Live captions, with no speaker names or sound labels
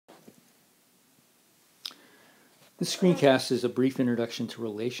This screencast is a brief introduction to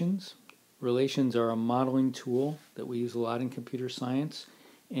relations. Relations are a modeling tool that we use a lot in computer science,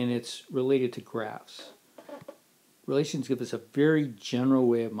 and it's related to graphs. Relations give us a very general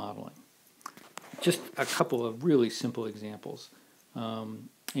way of modeling. Just a couple of really simple examples. And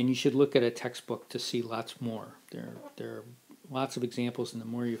you should look at a textbook to see lots more. There are lots of examples, and the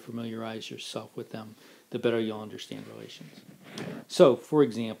more you familiarize yourself with them, the better you'll understand relations. So, for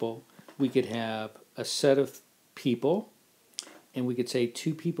example, we could have a set of people, and we could say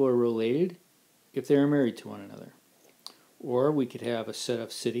two people are related if they are married to one another. Or we could have a set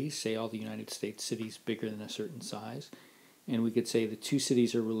of cities, say all the United States cities bigger than a certain size, and we could say the two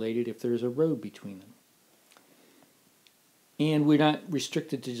cities are related if there's a road between them. And we're not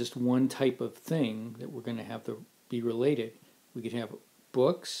restricted to just one type of thing that we're going to have to be related. We could have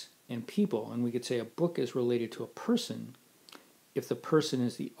books and people, and we could say a book is related to a person if the person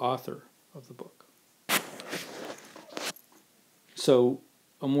is the author of the book. So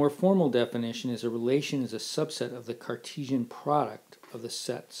a more formal definition is a relation is a subset of the Cartesian product of the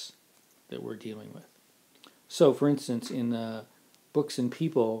sets that we're dealing with. So for instance, in the books and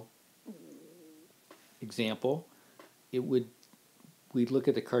people example, we'd look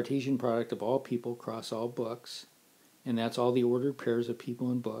at the Cartesian product of all people across all books, and that's all the ordered pairs of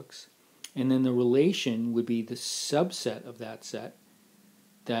people and books. And then the relation would be the subset of that set.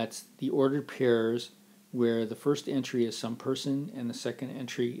 That's the ordered pairs where the first entry is some person and the second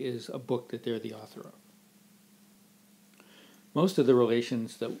entry is a book that they're the author of. Most of the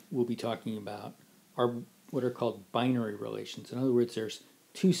relations that we'll be talking about are what are called binary relations. In other words, there's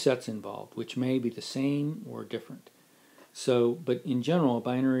two sets involved, which may be the same or different. So, but in general, a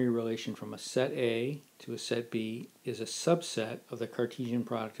binary relation from a set A to a set B is a subset of the Cartesian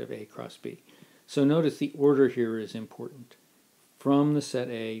product of A cross B. So notice the order here is important. From the set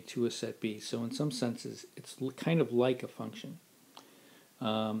A to a set B. So in some senses, it's kind of like a function.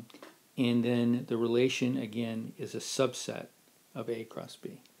 And then the relation, again, is a subset of A cross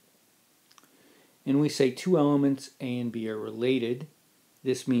B. And we say two elements, A and B, are related.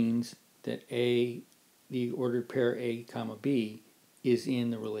 This means that A, the ordered pair A comma B, is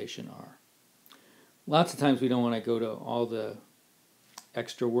in the relation R. Lots of times we don't want to go to all the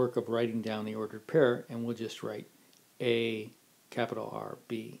extra work of writing down the ordered pair, and we'll just write A capital R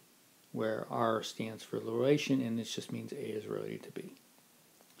B, where R stands for the relation, and this just means A is related to B.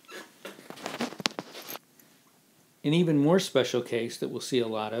 An even more special case that we'll see a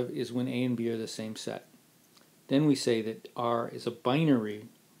lot of is when A and B are the same set. Then we say that R is a binary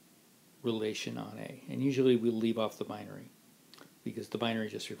relation on A, and usually we'll leave off the binary because the binary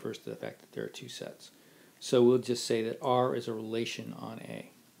just refers to the fact that there are two sets. So we'll just say that R is a relation on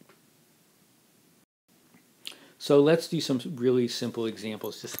A. So let's do some really simple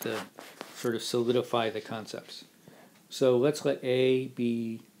examples just to sort of solidify the concepts. So let's let A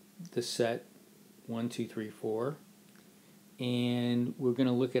be the set 1, 2, 3, 4, and we're going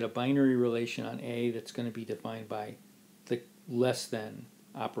to look at a binary relation on A that's going to be defined by the less than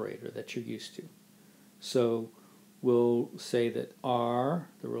operator that you're used to. So we'll say that R,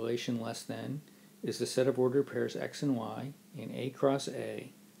 the relation less than, is the set of ordered pairs X and Y in A cross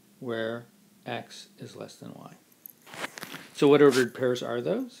A where X is less than Y. So what ordered pairs are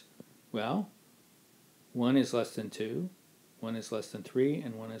those? Well, 1 is less than 2, 1 is less than 3,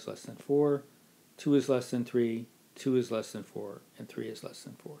 and 1 is less than 4. 2 is less than 3, 2 is less than 4, and 3 is less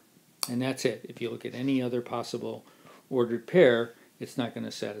than 4. And that's it. If you look at any other possible ordered pair, it's not going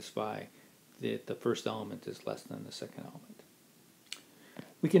to satisfy that the first element is less than the second element.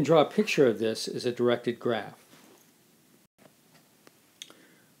 We can draw a picture of this as a directed graph.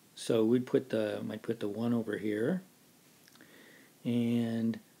 So we'd might put the 1 over here,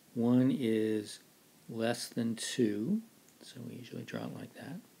 and 1 is less than 2, so we usually draw it like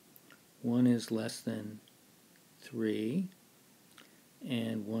that. 1 is less than 3,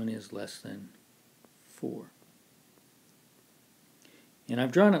 and 1 is less than 4. And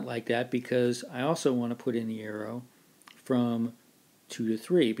I've drawn it like that because I also want to put in the arrow from 2 to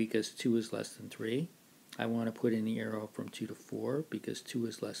 3 because 2 is less than 3. I want to put in the arrow from 2 to 4 because 2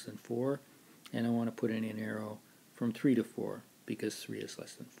 is less than 4. And I want to put in an arrow from 3 to 4 because 3 is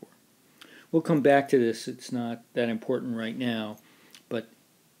less than 4. We'll come back to this. It's not that important right now, but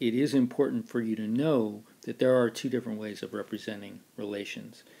it is important for you to know that there are two different ways of representing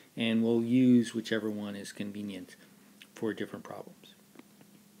relations, and we'll use whichever one is convenient for different problems.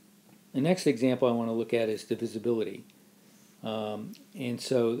 The next example I want to look at is divisibility. And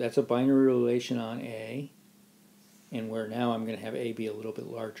so that's a binary relation on A, and where now I'm going to have A be a little bit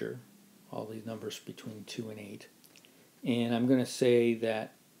larger, all these numbers between 2 and 8. And I'm going to say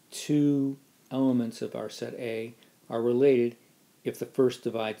that two elements of our set A are related if the first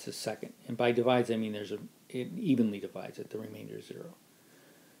divides the second. And by divides, I mean it evenly divides it, the remainder is 0.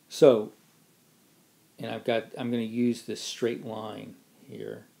 So, and I'm going to use this straight line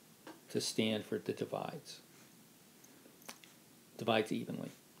here to stand for the divides. Divides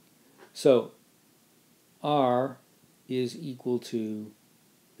evenly. So, R is equal to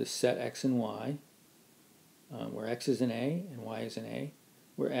the set x and y, where x is an A and y is an A,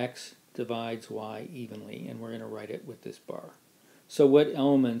 where x divides y evenly, and we're going to write it with this bar. So what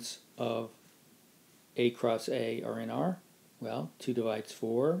elements of A cross A are in R? Well, 2 divides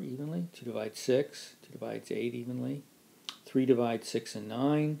 4 evenly, 2 divides 6, 2 divides 8 evenly, 3 divides 6 and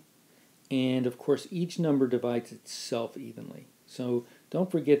 9, and of course each number divides itself evenly. So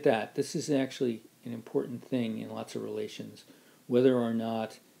don't forget that. This is actually an important thing in lots of relations, whether or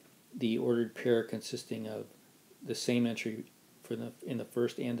not the ordered pair consisting of the same entry in the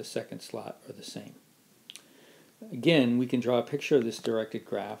first and the second slot are the same. Again, we can draw a picture of this directed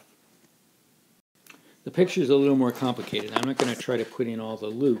graph. The picture is a little more complicated. I'm not going to try to put in all the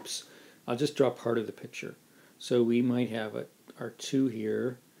loops. I'll just draw part of the picture. So we might have our 2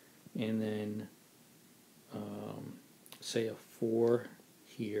 here, and then say a 4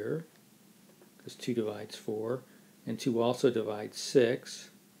 here, because 2 divides 4, and 2 also divides 6,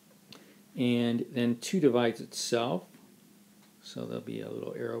 and then 2 divides itself, so there'll be a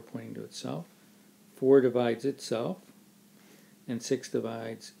little arrow pointing to itself. 4 divides itself, and 6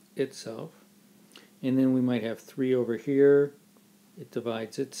 divides itself. And then we might have 3 over here. It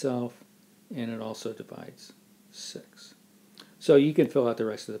divides itself, and it also divides 6. So you can fill out the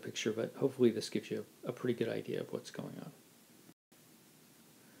rest of the picture, but hopefully this gives you a pretty good idea of what's going on.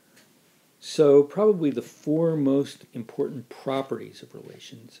 So probably the 4 most important properties of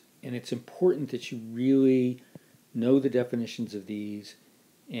relations, and it's important that you really know the definitions of these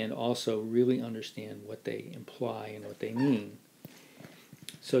and also really understand what they imply and what they mean.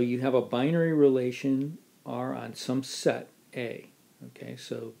 So you have a binary relation R on some set A. Okay,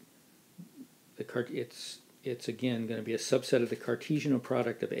 so it's again going to be a subset of the Cartesian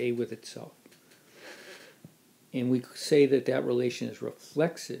product of A with itself. And we say that that relation is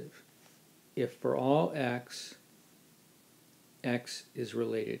reflexive if for all x, x is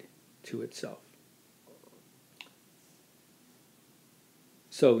related to itself.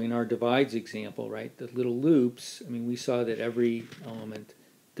 So in our divides example, right, the little loops, I mean, we saw that every element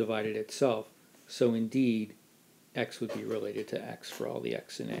divided itself. So indeed, x would be related to x for all the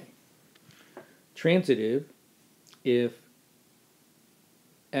x in A. Transitive, if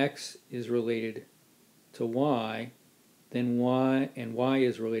x is related to y, then y, and y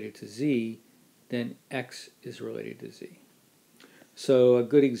is related to z, then x is related to z. So a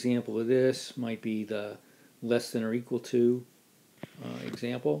good example of this might be the less than or equal to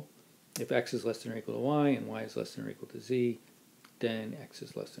example. If x is less than or equal to y and y is less than or equal to z, then x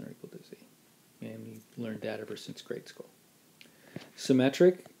is less than or equal to z. And we've learned that ever since grade school.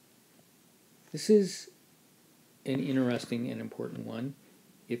 Symmetric, this is an interesting and important one.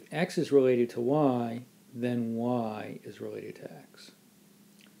 If x is related to y, then y is related to x.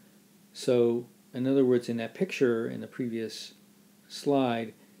 So, in other words, in that picture in the previous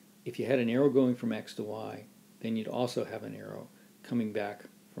slide, if you had an arrow going from x to y, then you'd also have an arrow coming back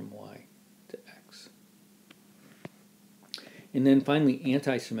from y to x. And then finally,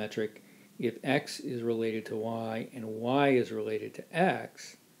 antisymmetric, if x is related to y and y is related to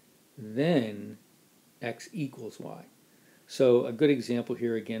x, then x equals y. So a good example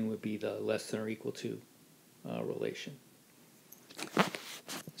here again would be the less than or equal to relation.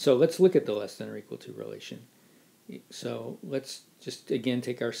 So let's look at the less than or equal to relation. So let's just again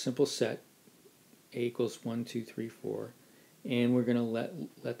take our simple set, A equals 1, 2, 3, 4, and we're going to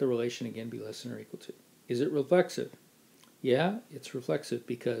let the relation again be less than or equal to. Is it reflexive? Yeah, it's reflexive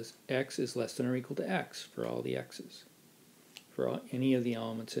because x is less than or equal to x for all the x's, for any of the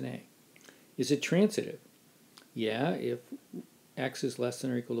elements in A. Is it transitive? Yeah, if x is less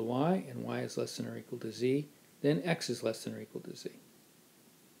than or equal to y and y is less than or equal to z, then x is less than or equal to z.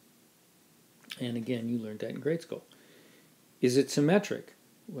 And again, you learned that in grade school. Is it symmetric?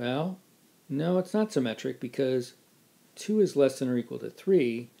 Well, no, it's not symmetric because 2 is less than or equal to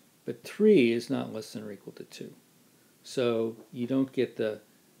 3, but 3 is not less than or equal to 2. So you don't get the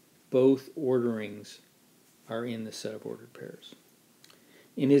both orderings are in the set of ordered pairs.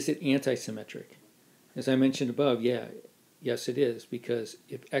 And is it antisymmetric? As I mentioned above, yes it is, because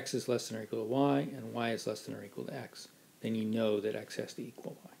if x is less than or equal to y and y is less than or equal to x, then you know that x has to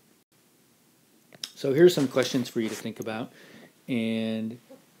equal y. So here's some questions for you to think about and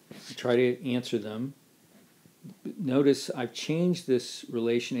try to answer them. Notice I've changed this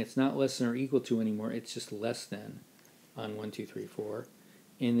relation. It's not less than or equal to anymore, it's just less than. on 1, 2, 3, 4.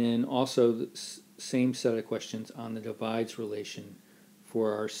 And then also the same set of questions on the divides relation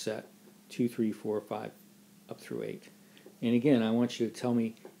for our set 2, 3, 4, 5 up through 8. And again, I want you to tell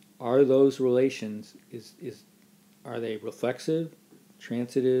me, are those relations, are they reflexive,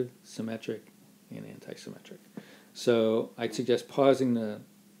 transitive, symmetric, and antisymmetric? So I'd suggest pausing the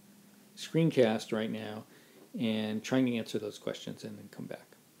screencast right now and trying to answer those questions and then come back.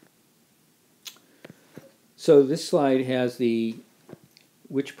 So this slide has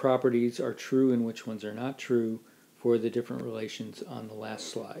which properties are true and which ones are not true for the different relations on the last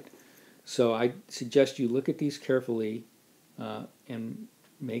slide. So I suggest you look at these carefully and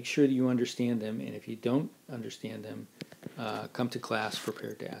make sure that you understand them, and if you don't understand them, come to class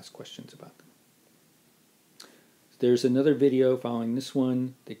prepared to ask questions about them. There's another video following this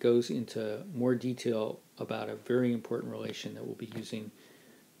one that goes into more detail about a very important relation that we'll be using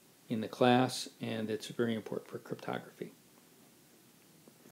in the class, and it's very important for cryptography.